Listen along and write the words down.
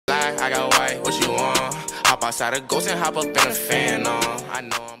Hop outside a ghost and hop up in a fan on. I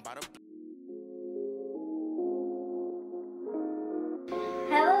know I'm about to.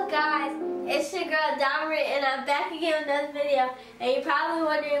 Hello guys, it's your girl Diamarie and I'm back again with another video. And you're probably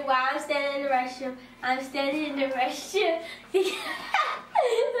wondering why I'm standing in the restroom. I'm standing in the restroom because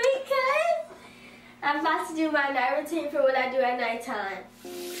I'm about to do my night routine for what I do at nighttime.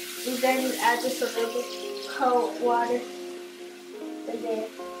 I'm going to add just a little cold water and then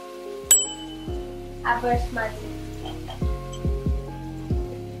I brush my teeth.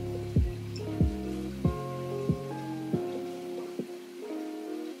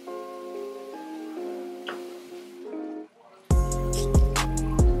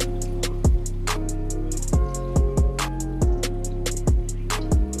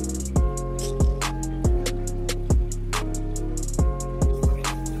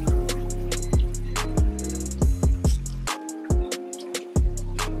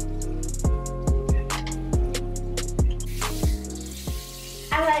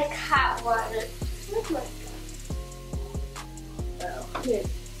 I like hot water. Look like that. Oh, here.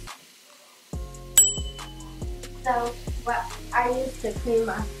 So, what I use to clean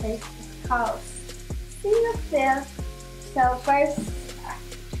my face is called Cetaphil. So first,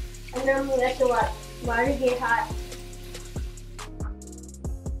 I normally let the water get hot.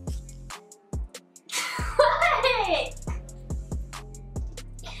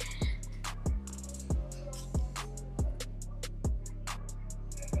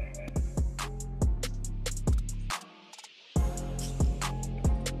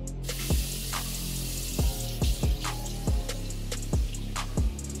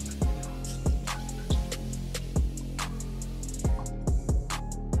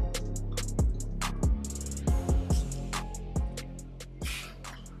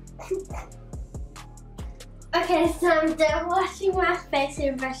 What? Okay, so I'm done washing my face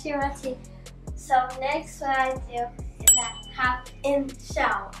and brushing my teeth. So next what I do is I hop in the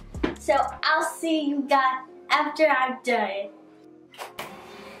shower. So I'll see you guys after I'm done.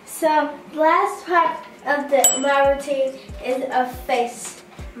 So the last part of my routine is a face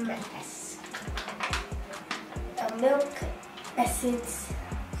mask. A milk essence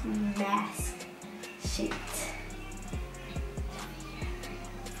mask sheet.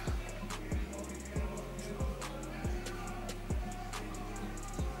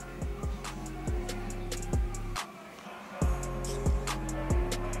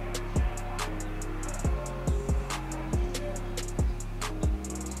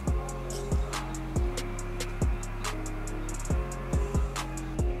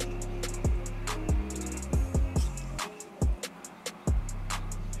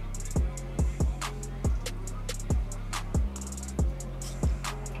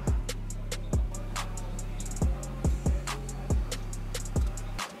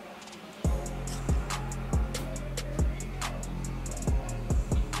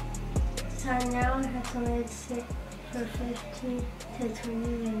 So now I have to let it sit for 15 to 20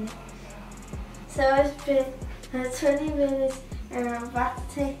 minutes. So it's been 20 minutes and I'm about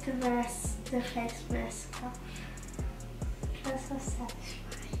to take the face mask off. That's so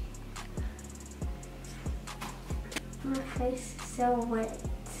satisfying. My face is so wet.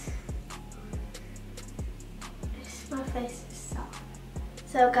 My face is soft.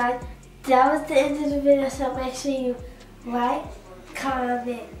 So guys, that was the end of the video, so make sure you like,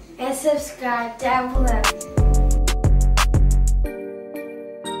 comment, and subscribe down below.